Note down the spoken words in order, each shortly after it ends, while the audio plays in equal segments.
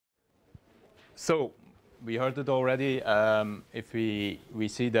So we heard it already. If we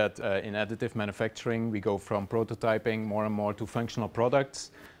see that in additive manufacturing, we go from prototyping more and more to functional products.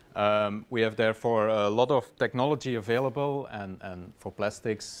 We have therefore a lot of technology available, and for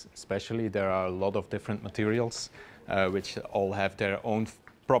plastics especially, there are a lot of different materials which all have their own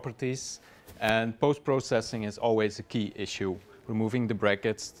properties. And post-processing is always a key issue, removing the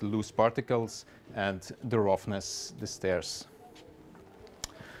brackets, the loose particles, and the roughness, the stairs.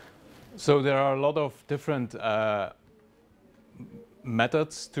 So there are a lot of different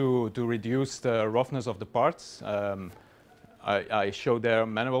methods to reduce the roughness of the parts. I show there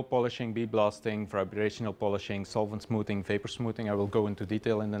manual polishing, bead blasting, vibrational polishing, solvent smoothing, vapor smoothing. I will go into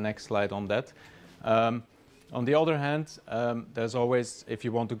detail in the next slide on that. On the other hand, there's always, if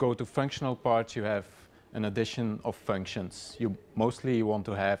you want to go to functional parts, you have an addition of functions. Mostly you want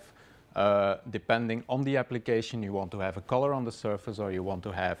to have, depending on the application, you want to have a color on the surface, or you want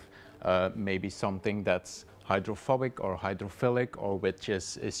to have maybe something that's hydrophobic or hydrophilic, or which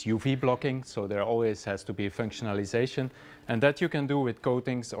is UV blocking. So there always has to be functionalization, and that you can do with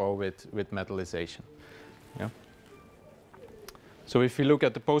coatings or with metallization. Yeah. So if you look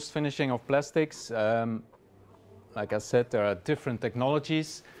at the post-finishing of plastics, like I said, there are different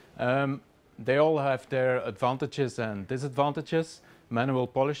technologies. They all have their advantages and disadvantages. Manual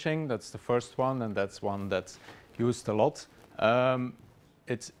polishing, that's the first one, and that's one that's used a lot.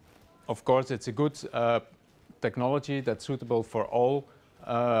 Of course, it's a good technology that's suitable for all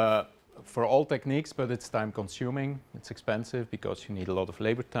techniques, but it's time-consuming. It's expensive because you need a lot of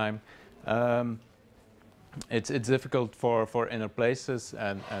labor time. It's difficult for inner places,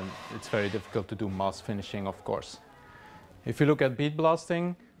 and it's very difficult to do mass finishing, of course. If you look at bead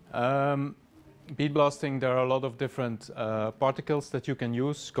blasting, there are a lot of different particles that you can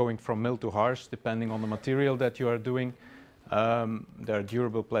use, going from mild to harsh, depending on the material that you are doing. There are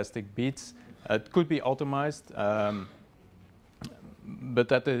durable plastic beads. It could be automized, but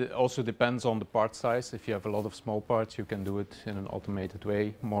that also depends on the part size. If you have a lot of small parts, you can do it in an automated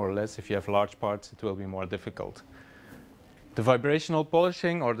way, more or less. If you have large parts, it will be more difficult. The vibrational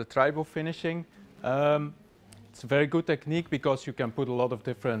polishing, or the tribo finishing, it's a very good technique because you can put a lot of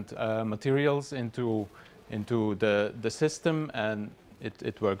different materials into the system, and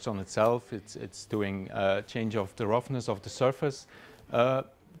it works on itself. It's doing change of the roughness of the surface.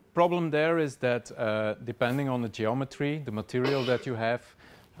 Problem there is that depending on the geometry, the material that you have,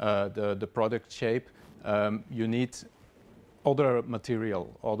 the product shape, you need other material,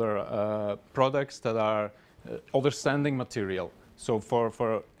 other products that are other standing material. So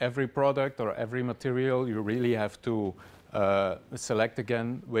for every product or every material, you really have to select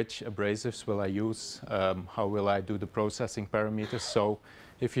again which abrasives will I use, how will I do the processing parameters. So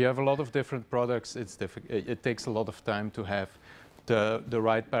if you have a lot of different products, it takes a lot of time to have the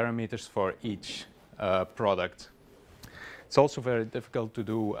right parameters for each product. It's also very difficult to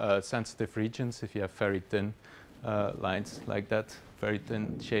do sensitive regions if you have very thin lines like that, very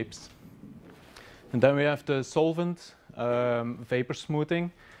thin shapes. And then we have the solvent vapor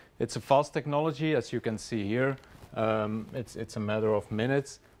smoothing. It's a fast technology, as you can see here. It's a matter of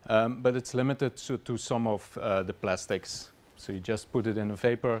minutes, but it's limited to some of the plastics. So you just put it in a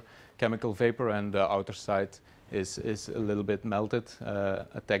vapor, chemical vapor, and the outer side is a little bit melted,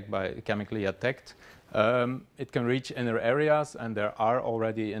 chemically attacked. It can reach inner areas, and there are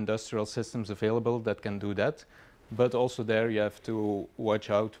already industrial systems available that can do that. But also there you have to watch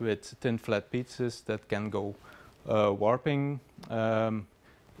out with thin flat pieces that can go warping.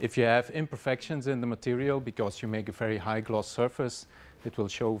 If you have imperfections in the material, because you make a very high gloss surface, it will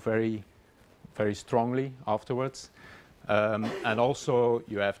show very, very strongly afterwards. And also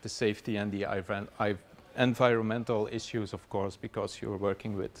you have the safety and the environmental issues, of course, because you're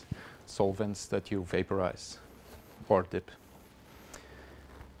working with solvents that you vaporize or dip.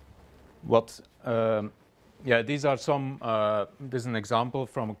 These are some, this is an example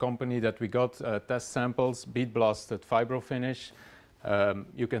from a company that we got test samples, bead blasted fibro finish.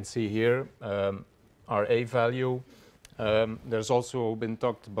 You can see here our A value. There's also been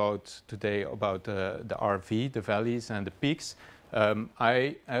talked about today about the RV, the valleys and the peaks.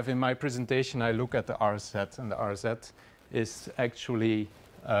 I have in my presentation, I look at the RZ, and the RZ is actually,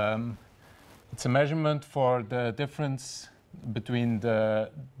 it's a measurement for the difference between the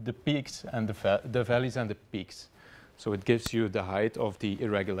peaks and the valleys and the peaks. So it gives you the height of the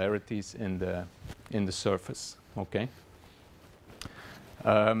irregularities in the surface. Okay.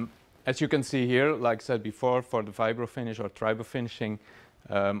 As you can see here, like I said before, for the vibro finish or tribo finishing,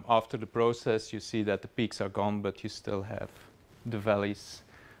 after the process, you see that the peaks are gone, but you still have the valleys.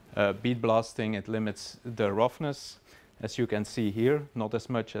 Bead blasting, it limits the roughness. as you can see here, not as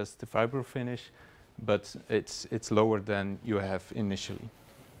much as the fiber finish, but it's lower than you have initially.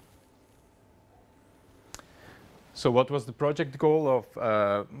 So what was the project goal of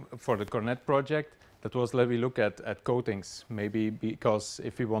for the Cornet project? That was, let me look at coatings, maybe because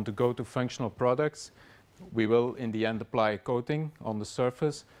if we want to go to functional products, we will in the end apply a coating on the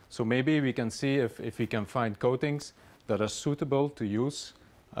surface. So maybe we can see if we can find coatings that are suitable to use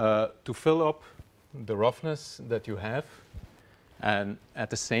to fill up the roughness that you have, and at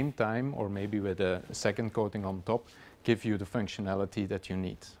the same time, or maybe with a second coating on top, give you the functionality that you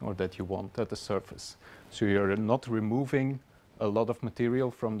need or that you want at the surface. So you're not removing a lot of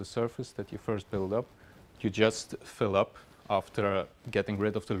material from the surface that you first build up. You just fill up after getting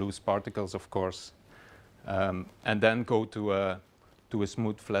rid of the loose particles, of course, and then go to a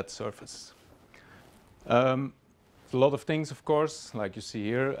smooth, flat surface. A lot of things, of course, like you see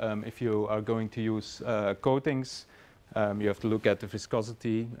here. If you are going to use coatings, you have to look at the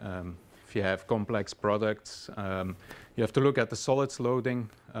viscosity. If you have complex products, you have to look at the solids loading,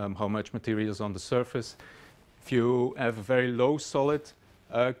 how much material is on the surface. If you have a very low solid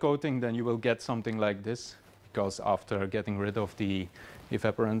coating, then you will get something like this, because after getting rid of the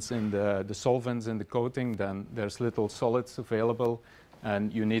evaporants in the solvents in the coating, then there's little solids available,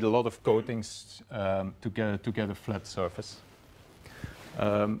 and you need a lot of coatings to get a flat surface.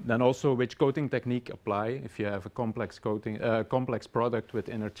 Then also which coating technique apply. If you have a complex coating, complex product with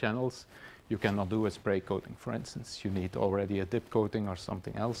inner channels, you cannot do a spray coating, for instance. You need already a dip coating or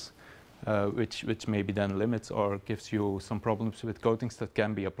something else, which maybe then limits or gives you some problems with coatings that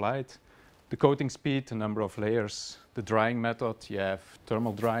can be applied. The coating speed, the number of layers, the drying method. You have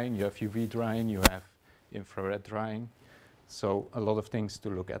thermal drying, you have UV drying, you have infrared drying. So a lot of things to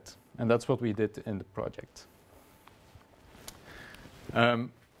look at. And that's what we did in the project.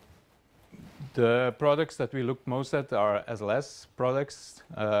 The products that we looked most at are SLS products.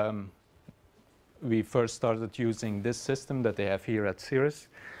 We first started using this system that they have here at Cirrus,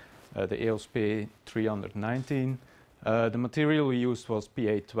 the EOSP 319. The material we used was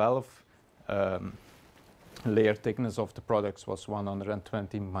PA12. Layer thickness of the products was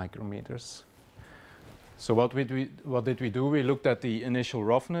 120 micrometers. So what did we do? We looked at the initial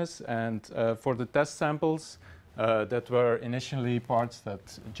roughness, and for the test samples, that were initially parts that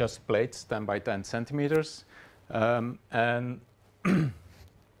just plates 10 by 10 centimeters. You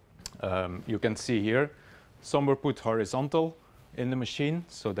can see here, some were put horizontal in the machine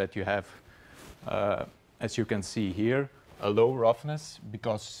so that you have, as you can see here, a low roughness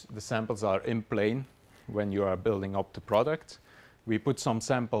because the samples are in plane when you are building up the product. We put some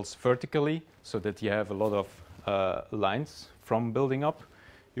samples vertically so that you have a lot of lines from building up.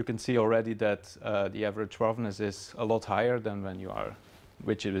 You can see already that the average roughness is a lot higher than when you are,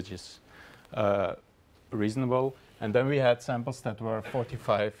 which is reasonable. And then we had samples that were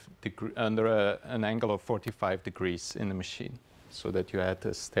 45 degrees under an angle of 45 degrees in the machine, so that you had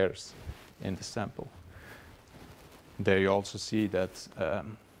the stairs in the sample. There you also see that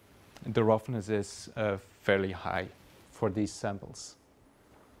the roughness is fairly high for these samples.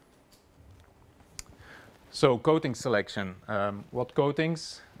 So coating selection. What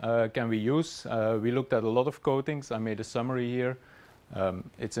coatings can we use? We looked at a lot of coatings. I made a summary here.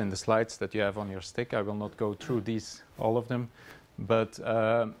 It's in the slides that you have on your stick. I will not go through all of them. But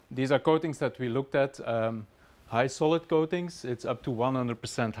these are coatings that we looked at. High solid coatings, it's up to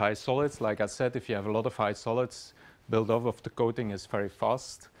 100% high solids. Like I said, if you have a lot of high solids, build-up of the coating is very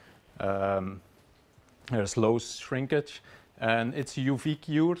fast. There's low shrinkage. And it's UV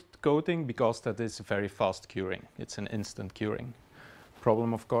cured coating because that is very fast curing. It's an instant curing.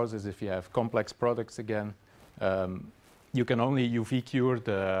 Problem, of course, is if you have complex products again, you can only UV cure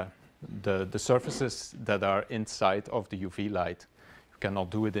the surfaces that are inside of the UV light. You cannot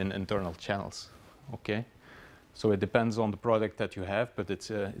do it in internal channels. Okay, so it depends on the product that you have, but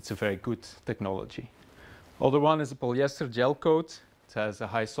it's a very good technology. Other one is a polyester gel coat. It has a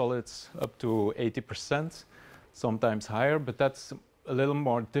high solids up to 80%. Sometimes higher, but that's a little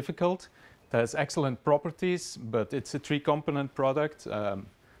more difficult. It has excellent properties, but it's a 3-component product.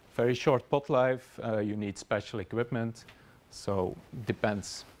 Very short pot life. You need special equipment. So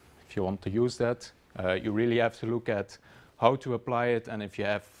depends if you want to use that. You really have to look at how to apply it and if you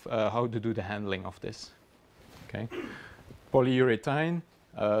have how to do the handling of this. Okay. Polyurethane.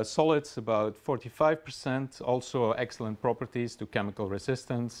 Solids about 45%. Also excellent properties to chemical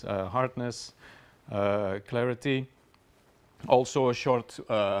resistance, hardness, clarity, also a short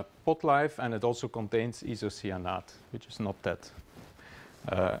pot life, and it also contains isocyanate, which is not that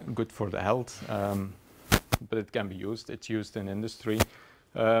good for the health, but it can be used. It's used in industry.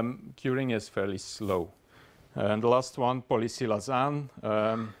 Curing is fairly slow. And the last one, polysiloxane.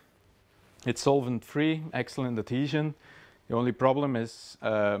 It's solvent-free, excellent adhesion. The only problem is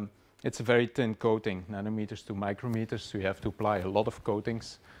it's a very thin coating, nanometers to micrometers, so you have to apply a lot of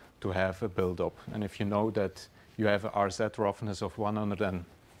coatings to have a build-up. And if you know that you have a RZ roughness of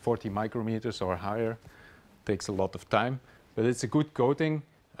 140 micrometers or higher, it takes a lot of time. But it's a good coating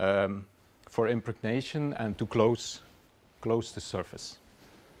for impregnation and to close the surface.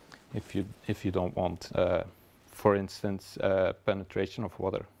 If you don't want, for instance, penetration of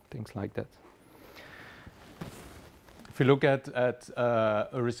water, things like that. If you look at a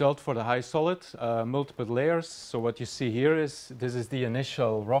result for the high solid, multiple layers. So what you see here is this is the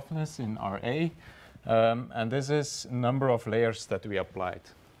initial roughness in RA, and this is number of layers that we applied.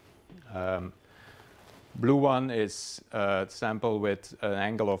 Blue one is a sample with an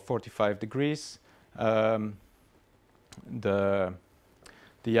angle of 45 degrees.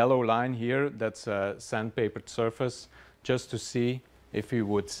 The yellow line here, that's a sandpapered surface, just to see if we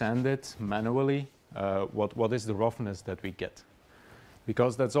would sand it manually, what is the roughness that we get.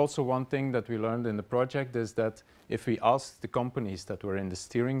 Because that's also one thing that we learned in the project, is that if we ask the companies that were in the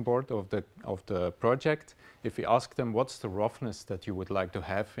steering board of the project, if we ask them what's the roughness that you would like to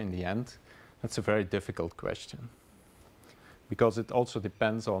have in the end, that's a very difficult question. Because it also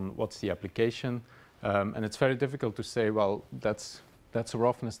depends on what's the application, and it's very difficult to say, well, that's a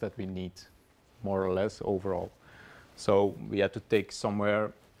roughness that we need, more or less, overall. So we had to take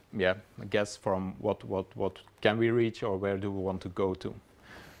somewhere, I guess, from what can we reach or where do we want to go to.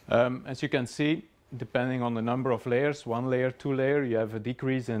 As you can see, depending on the number of layers, 1 layer, 2 layer, you have a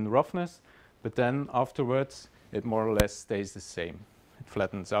decrease in roughness, but then afterwards it more or less stays the same. It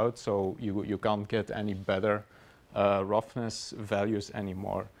flattens out, so you can't get any better roughness values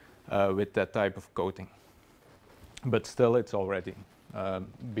anymore with that type of coating. But still, it's already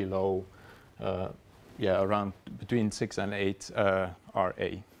below, around between 6 and 8 RA.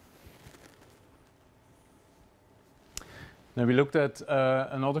 Then we looked at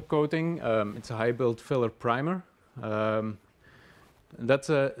another coating. It's a high-build filler primer. That's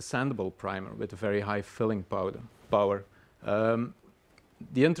a sandable primer with a very high filling power.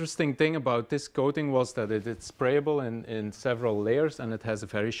 The interesting thing about this coating was that it's sprayable in several layers, and it has a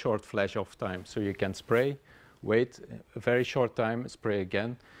very short flash-off time. So you can spray, wait a very short time, spray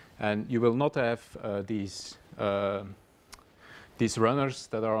again, and you will not have these runners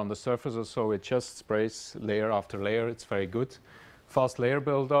that are on the surface or so. It just sprays layer after layer. It's very good. Fast layer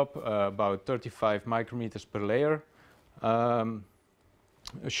build-up, about 35 micrometers per layer. A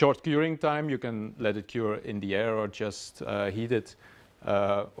short curing time, you can let it cure in the air or just heat it,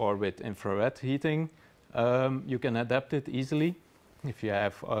 or with infrared heating. You can adapt it easily if you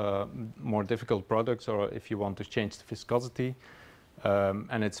have more difficult products or if you want to change the viscosity.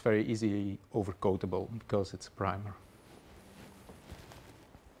 And it's very easily overcoatable because it's a primer.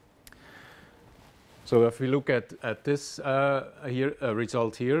 So if we look at this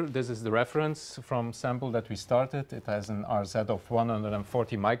result here, this is the reference from sample that we started. It has an RZ of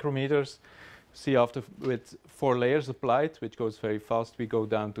 140 micrometers. See, after with 4 layers applied, which goes very fast, we go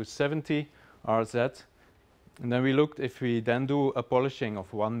down to 70 RZ. And then we looked if we then do a polishing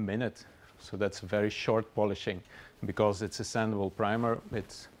of 1 minute. So that's a very short polishing. Because it's a sandable primer,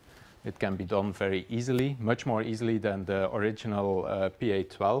 it can be done very easily, much more easily than the original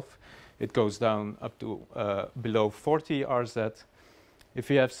PA12. It goes down up to below 40 RZ. If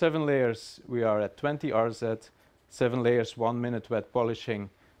we have 7 layers, we are at 20 RZ. 7 layers, 1 minute wet polishing,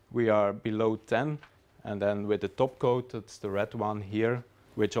 we are below 10. And then with the top coat, that's the red one here,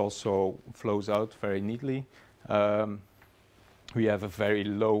 which also flows out very neatly. We have a very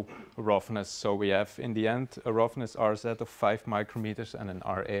low roughness. So we have, in the end, a roughness RZ of 5 micrometers and an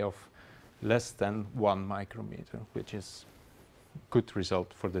RA of less than 1 micrometer, which is a good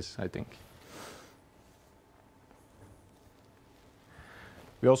result for this, I think.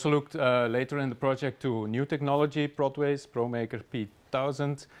 We also looked later in the project to new technology, Protways, ProMaker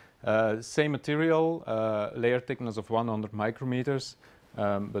P1000. Same material, layer thickness of 100 micrometers,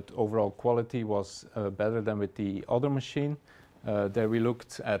 but overall quality was better than with the other machine. There we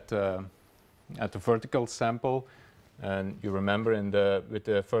looked at the vertical sample, and you remember with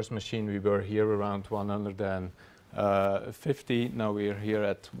the first machine we were here around 150. Now we are here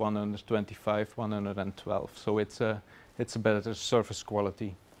at 125, 112. So it's a better surface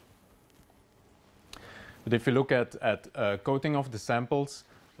quality. But if you look at coating of the samples,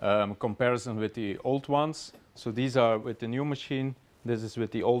 comparison with the old ones, so these are with the new machine. This is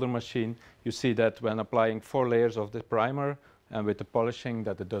with the older machine. You see that when applying 4 layers of the primer, and with the polishing,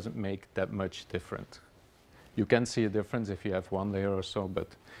 that it doesn't make that much different. You can see a difference if you have one layer or so, but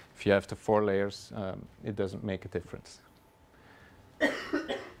if you have the 4 layers, it doesn't make a difference.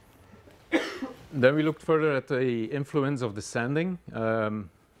 Then we looked further at the influence of the sanding,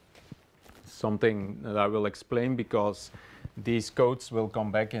 something that I will explain because these codes will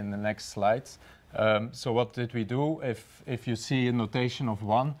come back in the next slides. So what did we do? If you see a notation of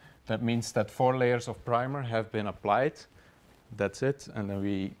 1, that means that 4 layers of primer have been applied. That's it, and then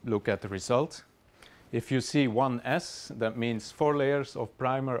we look at the result. If you see 1S, that means 4 layers of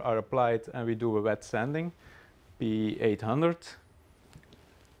primer are applied and we do a wet sanding, P800.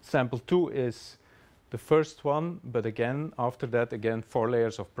 Sample 2 is the first one, but again, after that, again, 4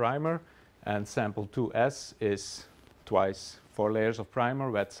 layers of primer, and sample 2S is twice 4 layers of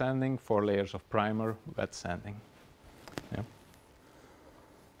primer, wet sanding, 4 layers of primer, wet sanding. Yeah.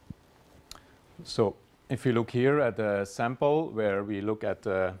 So if you look here at the sample where we look at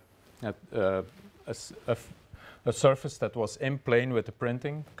a surface that was in plane with the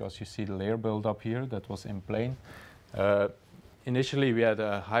printing, because you see the layer build up here that was in plane. Initially we had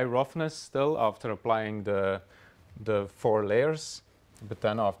a high roughness still after applying the 4 layers, but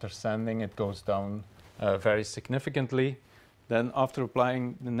then after sanding it goes down very significantly. Then after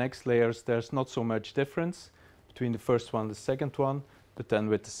applying the next layers, there's not so much difference between the first one and the second one, but then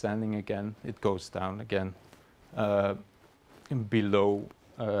with the sanding again, it goes down again below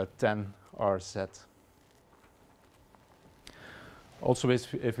 10 RZ. Also,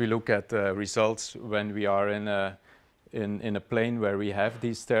 if we look at results when we are in a plane where we have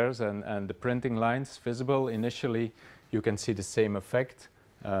these stairs and the printing lines visible, initially you can see the same effect.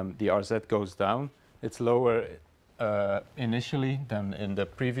 The RZ goes down. It's lower initially than in the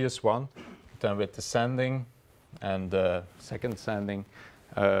previous one. Then with the sanding and the second sanding,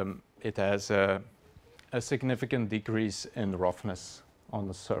 it has a significant decrease in roughness on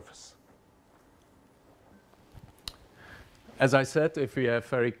the surface. As I said, if we have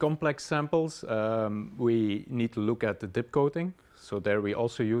very complex samples, we need to look at the dip coating. So there we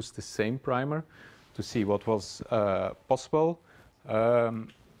also use the same primer to see what was possible.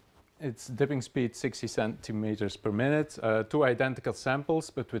 It's dipping speed 60 centimeters per minute, 2 identical samples,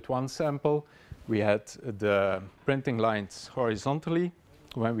 but with one sample we had the printing lines horizontally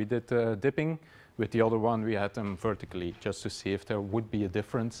when we did dipping. With the other one we had them vertically, just to see if there would be a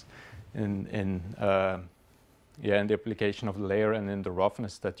difference in the application of the layer and in the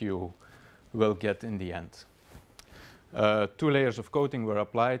roughness that you will get in the end. 2 layers of coating were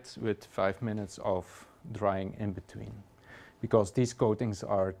applied with 5 minutes of drying in between, because these coatings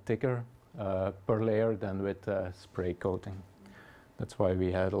are thicker per layer than with spray coating. That's why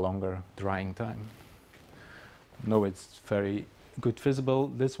we had a longer drying time. No, it's very good visible.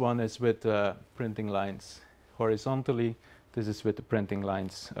 This one is with printing lines horizontally. This is with the printing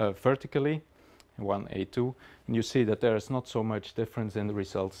lines vertically, 1A2. And you see that there is not so much difference in the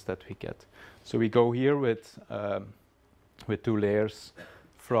results that we get. So we go here with 2 layers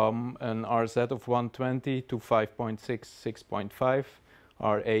from an RZ of 120 to 5.6, 6.5,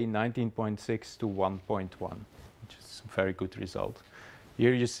 RA 19.6 to 1.1, which is a very good result.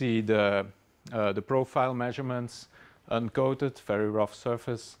 Here you see the profile measurements, uncoated, very rough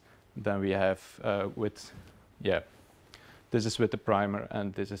surface. Then we have this is with the primer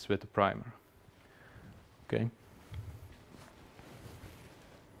and this is with the primer. Okay.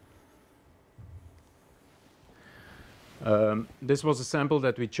 This was a sample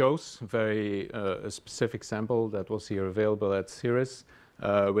that we chose, a specific sample that was here available at Cirrus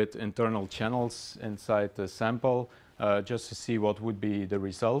with internal channels inside the sample, just to see what would be the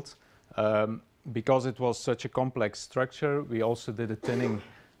result. Because it was such a complex structure, we also did a thinning.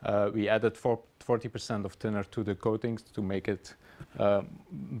 We added 40% of thinner to the coatings to make it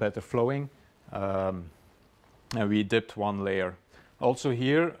better flowing. And we dipped 1 layer. Also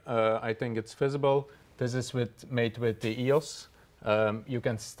here, I think it's visible. This is made with the EOS. You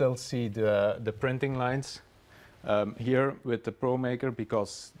can still see the printing lines here with the ProMaker,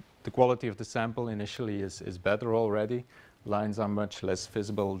 because the quality of the sample initially is better already. Lines are much less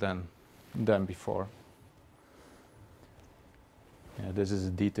visible than before. Yeah, this is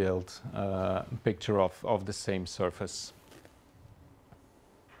a detailed picture of the same surface.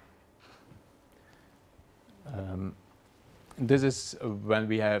 This is when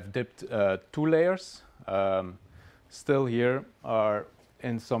we have dipped 2 layers. Still here are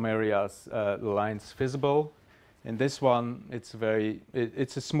in some areas lines visible. In this one, it's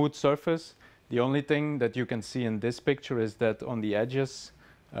a smooth surface. The only thing that you can see in this picture is that on the edges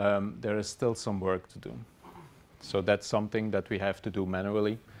there is still some work to do. So that's something that we have to do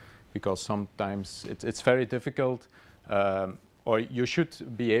manually, because sometimes it's very difficult or you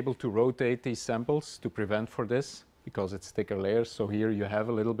should be able to rotate these samples to prevent for this, because it's thicker layers. So here you have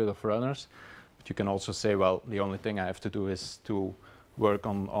a little bit of runners, but you can also say, well, the only thing I have to do is to work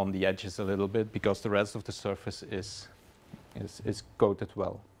on the edges a little bit, because the rest of the surface is coated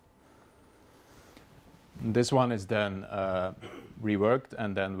well. This one is then reworked,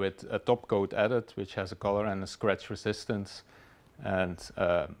 and then with a top coat added, which has a color and a scratch resistance. And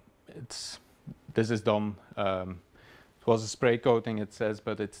this is done. It was a spray coating, it says,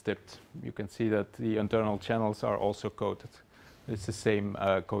 but it's dipped. You can see that the internal channels are also coated. It's the same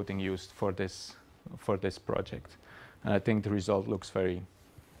coating used for this project. And I think the result looks very,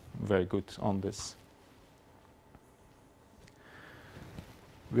 very good on this.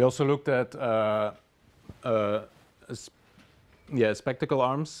 We also looked at spectacle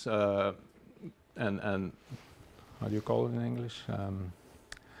arms and how do you call it in English?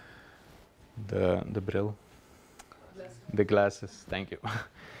 The brill. Glasses. The glasses. Thank you.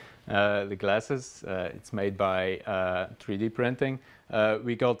 The glasses. It's made by 3D printing.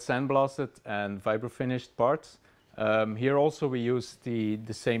 We got sandblasted and vibrofinished parts. Here also we use the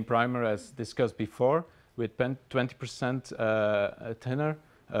same primer as discussed before with 20% thinner.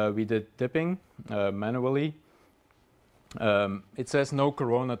 We did dipping manually. It says no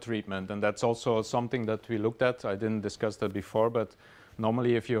corona treatment, and that's also something that we looked at. I didn't discuss that before, but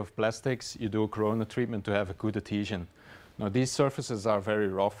normally if you have plastics, you do a corona treatment to have a good adhesion. Now these surfaces are very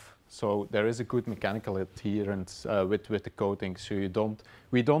rough, so there is a good mechanical adherence with the coating. So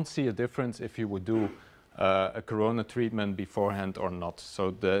we don't see a difference if you would do a corona treatment beforehand or not.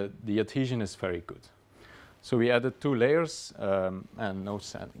 So the adhesion is very good. So we added 2 layers and no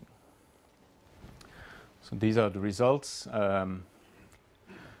sanding. So these are the results. You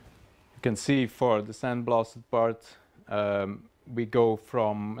can see for the sandblasted part, we go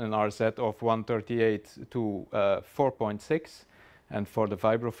from an RZ of 138 to 4.6, and for the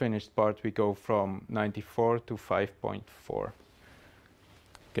vibrofinished part, we go from 94 to 5.4.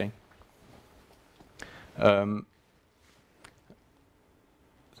 Okay.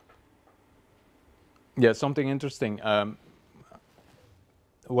 Yeah, something interesting.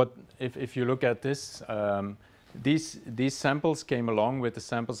 If you look at this, these samples came along with the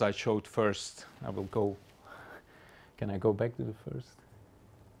samples I showed first. I will go. Can I go back to the first?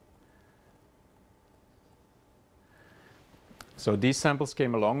 So these samples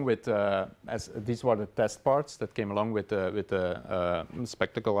came along with, as these were the test parts that came along with the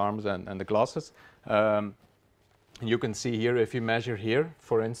spectacle arms and the glasses. You can see here, if you measure here,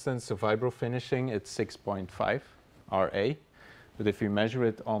 for instance, the vibro finishing, it's 6.5 RA. But if you measure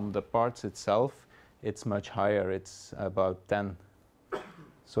it on the parts itself, it's much higher. It's about 10.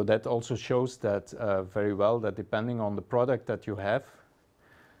 So that also shows that very well, that depending on the product that you have,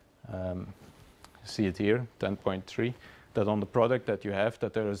 see it here, 10.3, that on the product that you have,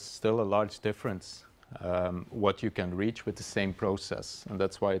 that there is still a large difference what you can reach with the same process. And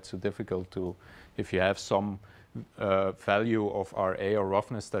that's why it's so difficult to, if you have some value of RA or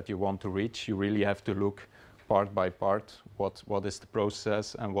roughness that you want to reach, you really have to look part by part what is the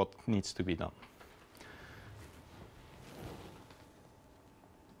process and what needs to be done.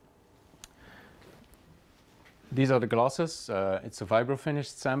 These are the glasses. It's a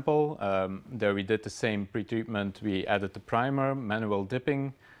vibrofinished sample. There we did the same pre-treatment. We added the primer, manual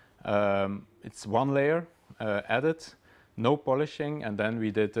dipping. It's 1 layer added, no polishing, and then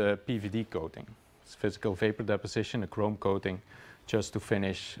we did a PVD coating. It's physical vapor deposition, a chrome coating, just to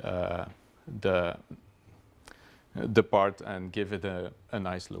finish the part and give it a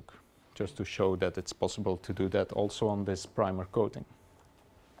nice look, just to show that it's possible to do that also on this primer coating.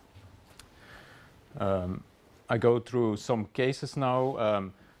 I go through some cases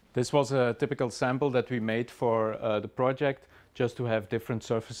now. This was a typical sample that we made for the project, just to have different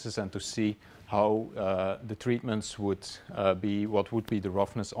surfaces and to see how the treatments would be, what would be the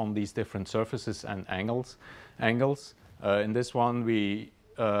roughness on these different surfaces and angles. In this one, we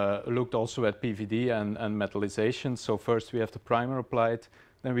looked also at PVD and metallization. So first we have the primer applied,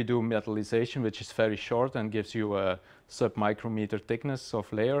 then we do metallization, which is very short and gives you a sub-micrometer thickness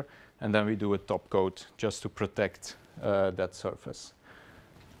of layer, and then we do a top coat just to protect that surface.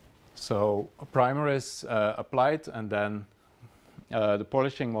 So a primer is applied, and then the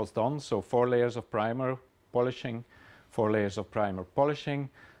polishing was done. So 4 layers of primer, polishing, 4 layers of primer, polishing,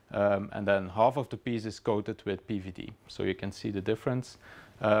 and then half of the piece is coated with PVD. So you can see the difference.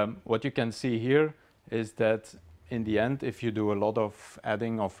 What you can see here is that in the end, if you do a lot of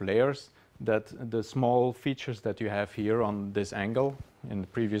adding of layers, that the small features that you have here on this angle, in the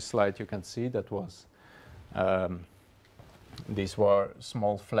previous slide you can see that was, these were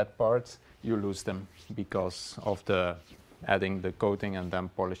small flat parts, you lose them because of the adding the coating and then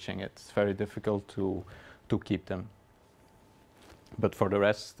polishing it. It's very difficult to keep them. But for the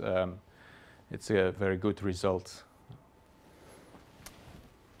rest, it's a very good result.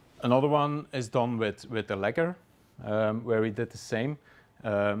 Another one is done with a lacquer, where we did the same,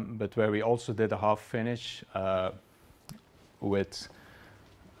 but where we also did a half finish with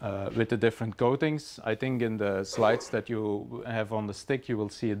the different coatings. I think in the slides that you have on the stick, you will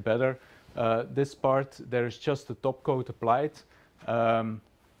see it better. This part, there is just a top coat applied.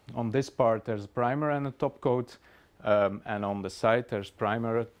 On this part, there's a primer and a top coat, and on the side, there's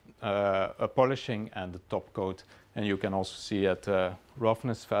primer, a polishing, and a top coat. And you can also see at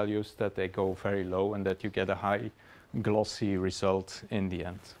roughness values that they go very low and that you get a high glossy result in the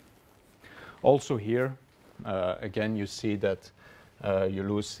end. Also here, again, you see that you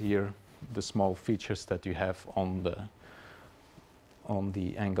lose here the small features that you have on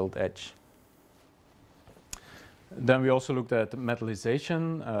the angled edge. Then we also looked at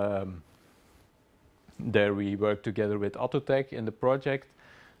metallization. There we worked together with Autotech in the project.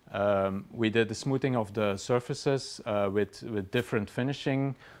 We did the smoothing of the surfaces with different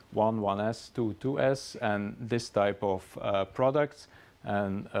finishing, 1S, 2S, and this type of products.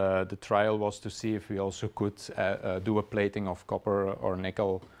 And the trial was to see if we also could do a plating of copper or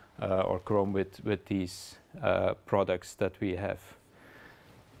nickel or chrome with these products that we have.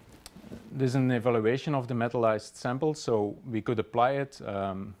 This is an evaluation of the metallized sample, so we could apply it.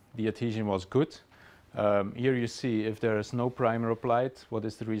 The adhesion was good. Here you see if there is no primer applied, what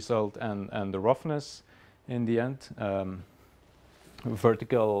is the result and the roughness in the end. The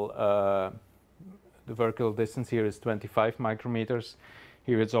vertical distance here is 25 micrometers.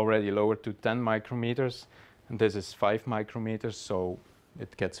 Here it's already lowered to 10 micrometers, and this is 5 micrometers, so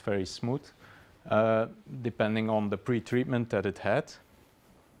it gets very smooth, depending on the pre-treatment that it had.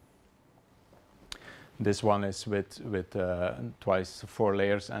 This one is with twice 4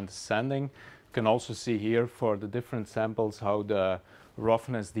 layers and sanding. You can also see here for the different samples how the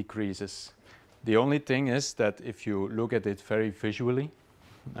roughness decreases. The only thing is that if you look at it very visually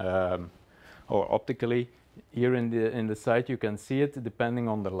or optically, here in the side you can see it depending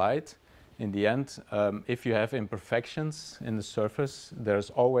on the light. In the end, if you have imperfections in the surface, there's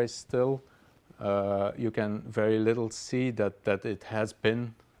always still, you can very little see that it has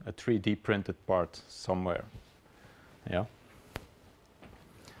been a 3D printed part somewhere. Yeah.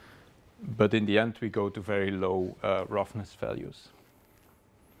 But in the end, we go to very low roughness values.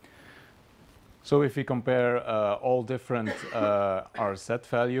 So if we compare all different RZ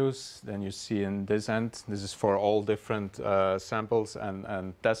values, then you see in this end, this is for all different samples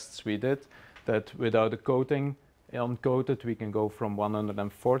and tests we did, that without a coating, uncoated, we can go from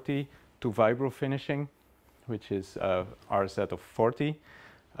 140 to vibro finishing, which is RZ of 40.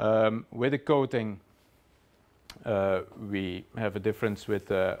 With a coating, we have a difference with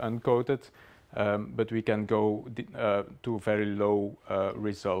uncoated, but we can go to very low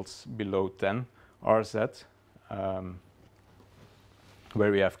results below 10 RZ,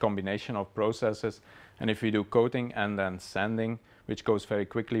 where we have combination of processes. And if we do coating and then sanding, which goes very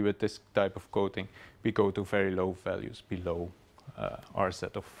quickly with this type of coating, we go to very low values below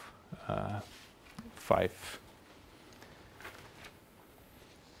RZ of 5.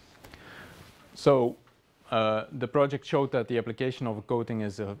 So the project showed that the application of a coating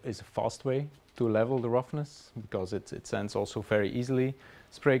is a fast way to level the roughness, because it sands also very easily.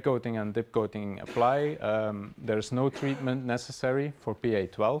 Spray coating and dip coating apply. There's no treatment necessary for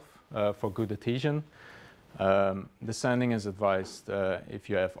PA12 for good adhesion. The sanding is advised if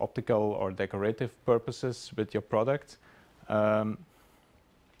you have optical or decorative purposes with your product.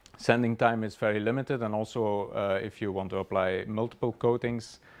 Sanding time is very limited, and also if you want to apply multiple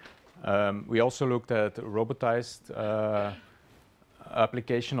coatings. We also looked at robotized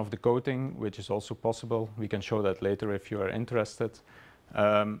application of the coating, which is also possible. We can show that later if you are interested.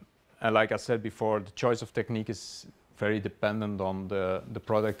 And like I said before, the choice of technique is very dependent on the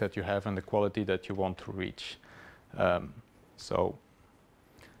product that you have and the quality that you want to reach. And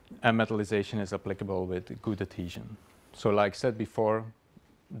metallization is applicable with good adhesion. So like I said before,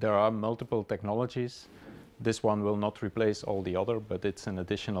 there are multiple technologies. This one will not replace all the other, but it's an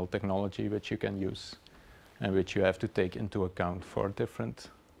additional technology which you can use and which you have to take into account for different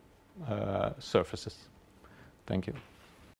surfaces. Thank you.